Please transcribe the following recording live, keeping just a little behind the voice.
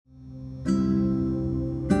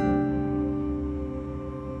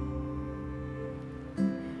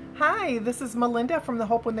Hi, this is Melinda from the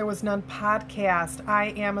Hope When There Was None podcast. I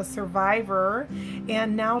am a survivor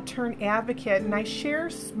and now turned advocate, and I share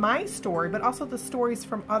my story, but also the stories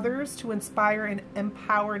from others to inspire and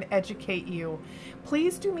empower and educate you.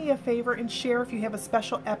 Please do me a favor and share if you have a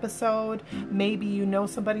special episode. Maybe you know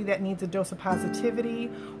somebody that needs a dose of positivity,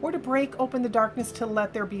 or to break open the darkness to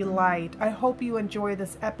let there be light. I hope you enjoy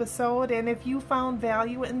this episode, and if you found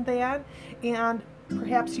value in that, and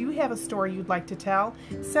perhaps you have a story you'd like to tell,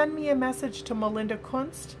 send me a message to Melinda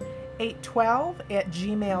Kunst 812 at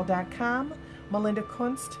gmail.com, Melinda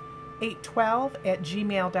Kunst 812 at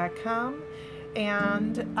gmail.com,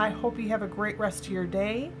 and I hope you have a great rest of your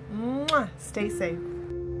day. Mwah! Stay safe.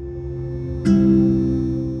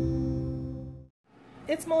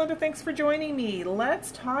 It's Melinda. Thanks for joining me.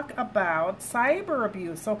 Let's talk about cyber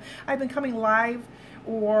abuse. So I've been coming live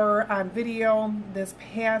or on video this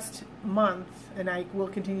past month, and I will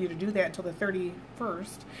continue to do that until the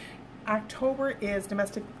 31st. October is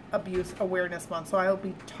Domestic Abuse Awareness Month, so I'll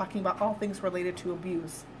be talking about all things related to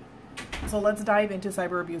abuse. So let's dive into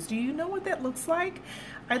cyber abuse. Do you know what that looks like?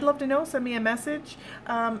 I'd love to know. Send me a message.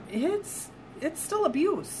 It's still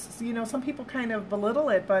abuse. So, you know, some people kind of belittle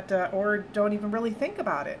it, but or don't even really think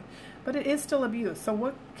about it. But it is still abuse. So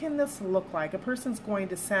what can this look like? A person's going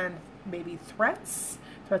to send maybe threats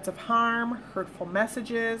of harm, hurtful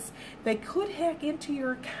messages. They could hack into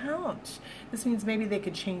your account. This means maybe they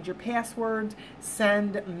could change your password,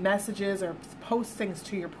 send messages or post things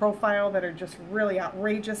to your profile that are just really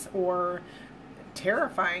outrageous or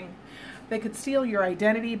terrifying. They could steal your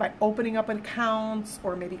identity by opening up accounts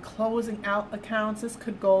or maybe closing out accounts. This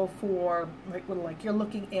could go for like you're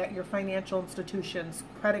looking at your financial institutions,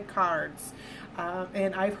 credit cards.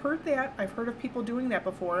 And I've heard that. I've heard of people doing that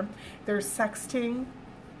before. There's sexting.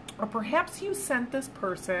 Or perhaps you sent this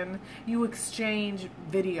person, you exchange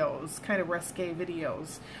videos, kind of risque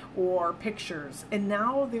videos or pictures, and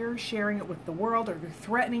now they're sharing it with the world, or they're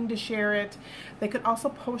threatening to share it. They could also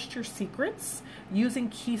post your secrets using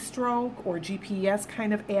keystroke or GPS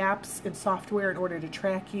kind of apps and software in order to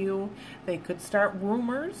track you. They could start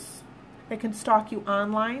rumors. They can stalk you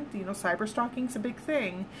online. You know, cyber stalking is a big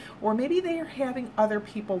thing. Or maybe they are having other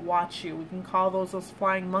people watch you. We can call those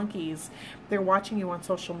flying monkeys. They're watching you on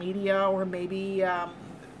social media, or maybe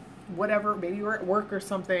whatever. Maybe you're at work or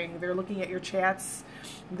something. They're looking at your chats.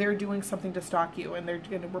 They're doing something to stalk you, and they're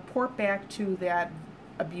going to report back to that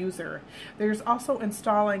abuser. There's also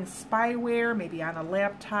installing spyware, maybe on a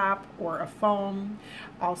laptop or a phone.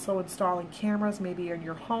 Also installing cameras, maybe in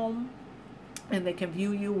your home. And they can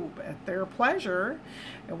view you at their pleasure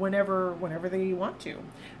whenever they want to.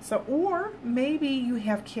 So, or maybe you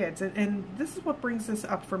have kids, and this is what brings this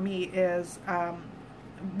up for me is there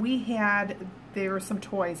were some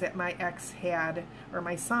toys that my ex had, or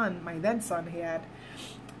my then son had.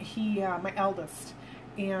 My eldest,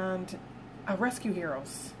 and Rescue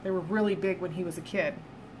Heroes. They were really big when he was a kid,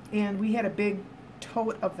 and we had a big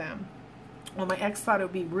tote of them. Well, my ex thought it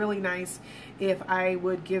would be really nice if I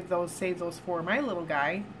would save those for my little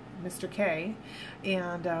guy, Mr. K,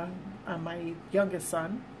 and my youngest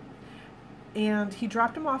son. And he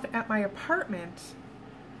dropped them off at my apartment.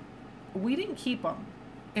 We didn't keep them.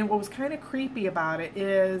 And what was kind of creepy about it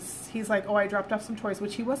is he's like, oh, I dropped off some toys,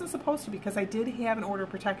 which he wasn't supposed to, because I did have an order of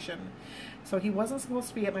protection. So he wasn't supposed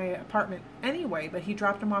to be at my apartment anyway, but he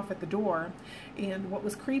dropped them off at the door. And what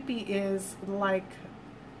was creepy is, like,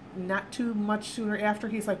 not too much sooner after,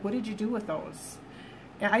 he's like, what did you do with those?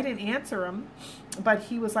 And I didn't answer him, but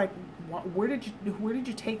he was like, where did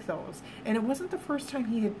you take those? And it wasn't the first time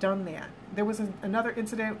he had done that. There was another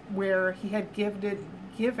incident where he had given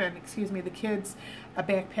the kids a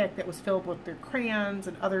backpack that was filled with their crayons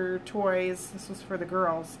and other toys. This was for the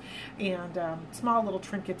girls, and small little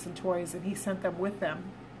trinkets and toys, and he sent them with them.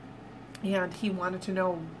 And he wanted to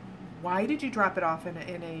know, why did you drop it off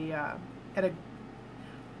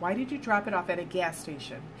why did you drop it off at a gas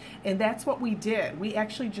station? And that's what we did. We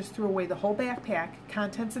actually just threw away the whole backpack,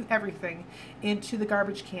 contents and everything, into the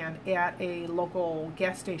garbage can at a local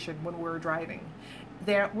gas station when we were driving.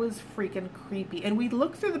 That was freaking creepy. And we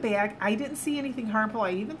looked through the bag. I didn't see anything harmful.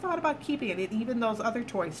 I even thought about keeping it, even those other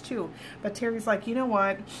toys too. But Terry's like, you know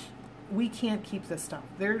what? We can't keep this stuff.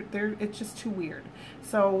 It's just too weird.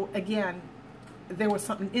 So again, there was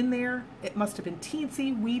something in there. It must have been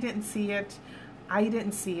teensy. We didn't see it. I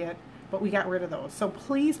didn't see it, but we got rid of those. So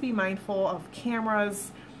please be mindful of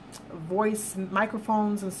cameras, voice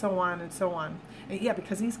microphones and so on and so on. And yeah,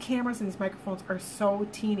 because these cameras and these microphones are so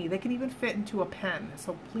teeny. They can even fit into a pen,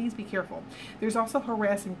 so please be careful. There's also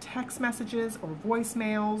harassing text messages or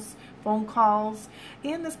voicemails, phone calls,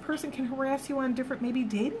 and this person can harass you on different maybe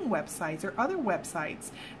dating websites or other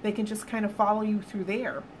websites. They can just kind of follow you through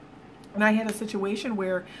there. And I had a situation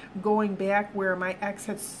where, going back where my ex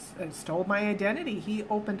had stole my identity, he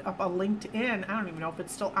opened up a LinkedIn, I don't even know if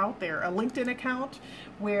it's still out there, a LinkedIn account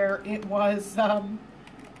where it was,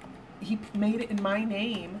 he made it in my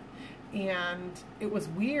name, and it was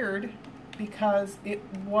weird because it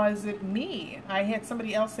wasn't me. I had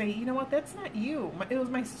somebody else say, you know what, that's not you. It was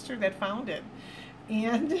my sister that found it.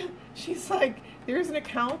 And she's like, there's an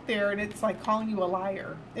account there, and it's like calling you a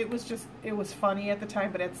liar. It was funny at the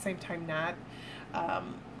time, but at the same time not.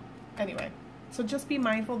 Anyway, so just be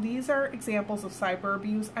mindful. These are examples of cyber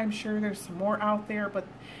abuse. I'm sure there's some more out there, but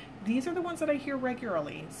these are the ones that I hear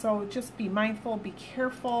regularly. So just be mindful, be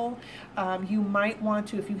careful. You might want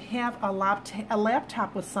to, if you have a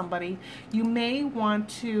laptop with somebody, you may want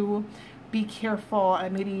to be careful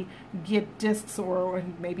and maybe get discs, or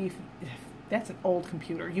maybe if that's an old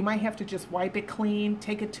computer, you might have to just wipe it clean,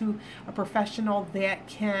 take it to a professional that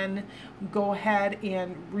can go ahead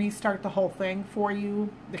and restart the whole thing for you.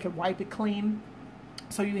 They can wipe it clean,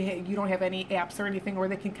 so you don't have any apps or anything, or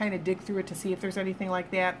they can kind of dig through it to see if there's anything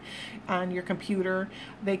like that on your computer.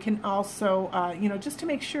 They can also, just to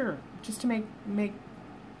make sure, just to make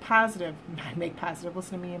positive,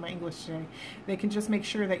 listen to me in my English today, they can just make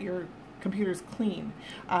sure that your computer's clean.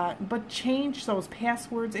 But change those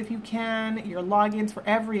passwords if you can, your logins for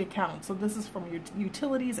every account. So this is from your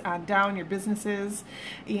utilities on down, your businesses.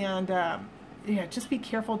 And just be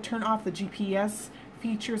careful. Turn off the GPS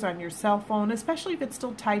features on your cell phone, especially if it's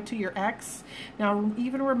still tied to your ex. Now,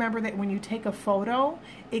 even remember that when you take a photo,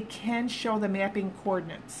 it can show the mapping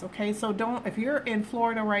coordinates, okay? So if you're in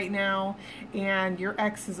Florida right now and your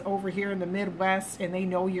ex is over here in the Midwest and they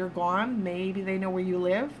know you're gone, maybe they know where you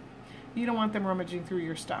live, you don't want them rummaging through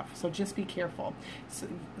your stuff, so just be careful.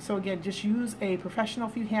 So again, just use a professional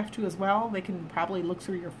if you have to as well. They can probably look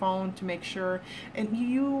through your phone to make sure, and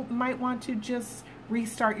you might want to just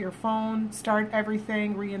restart your phone, start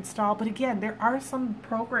everything, reinstall. But again, there are some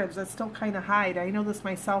programs that still kind of hide. I know this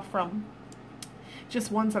myself from just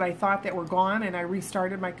ones that I thought that were gone, and I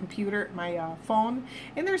restarted my computer, my phone,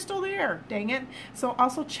 and they're still there, dang it. So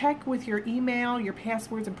also check with your email, your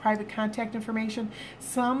passwords, and private contact information.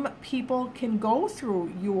 Some people can go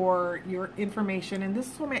through your information, and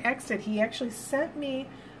this is what my ex did. He actually sent me,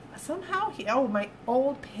 somehow, my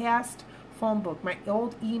old past phone book, my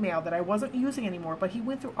old email that I wasn't using anymore, but he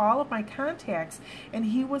went through all of my contacts, and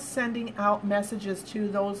he was sending out messages to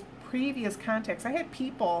those previous contacts. I had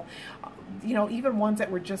people, even ones that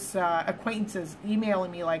were just acquaintances,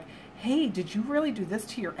 emailing me like, hey, did you really do this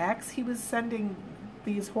to your ex? He was sending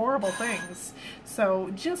these horrible things. So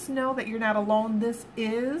just know that you're not alone. This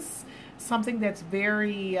is something that's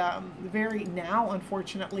very now,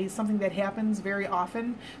 unfortunately, something that happens very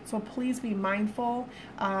often. So please be mindful.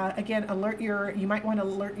 Again, you might want to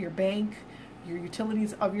alert your bank, your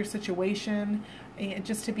utilities of your situation, and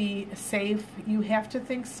just to be safe. You have to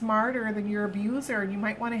think smarter than your abuser, and you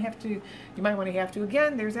might want to have to,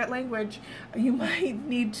 again, there's that language, you might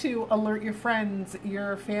need to alert your friends,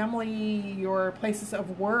 your family, your places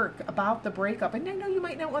of work about the breakup. And I know you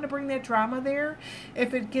might not want to bring that drama there.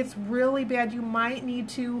 If it gets really bad, you might need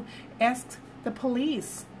to ask the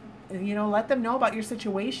police, let them know about your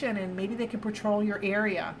situation, and maybe they can patrol your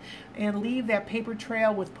area and leave that paper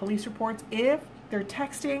trail with police reports. If they're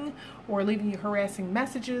texting or leaving you harassing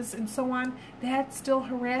messages and so on, that's still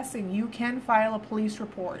harassing. You can file a police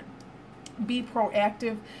report. Be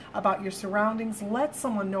proactive about your surroundings. Let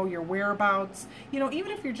someone know your whereabouts.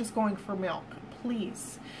 Even if you're just going for milk,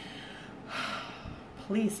 please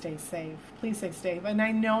stay safe. Please stay safe. And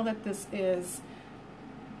I know that this is,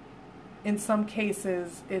 in some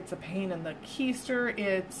cases, it's a pain in the keister,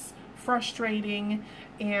 it's frustrating,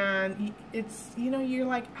 and it's, you're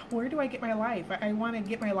like, where do I get my life? I want to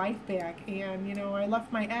get my life back, and, I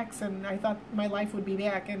left my ex, and I thought my life would be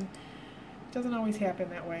back, and it doesn't always happen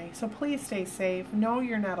that way. So please stay safe. Know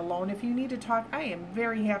you're not alone. If you need to talk, I am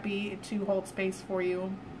very happy to hold space for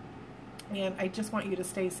you. And I just want you to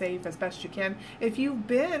stay safe as best you can. If you've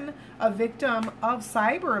been a victim of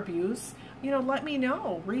cyber abuse, let me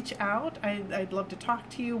know. Reach out. I'd love to talk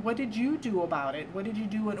to you. What did you do about it? What did you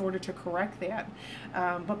do in order to correct that?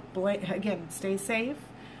 But again, stay safe.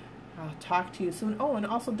 I'll talk to you soon. Oh, and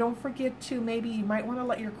also don't forget to, maybe you might want to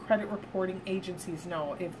let your credit reporting agencies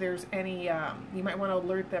know if there's any, you might want to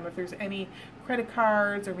alert them if there's any credit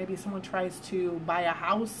cards, or maybe someone tries to buy a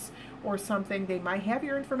house or something. They might have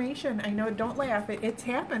your information. I know, don't laugh. It's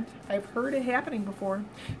happened. I've heard it happening before.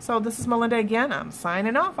 So this is Melinda again. I'm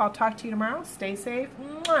signing off. I'll talk to you tomorrow. Stay safe.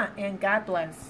 Mwah, and God bless.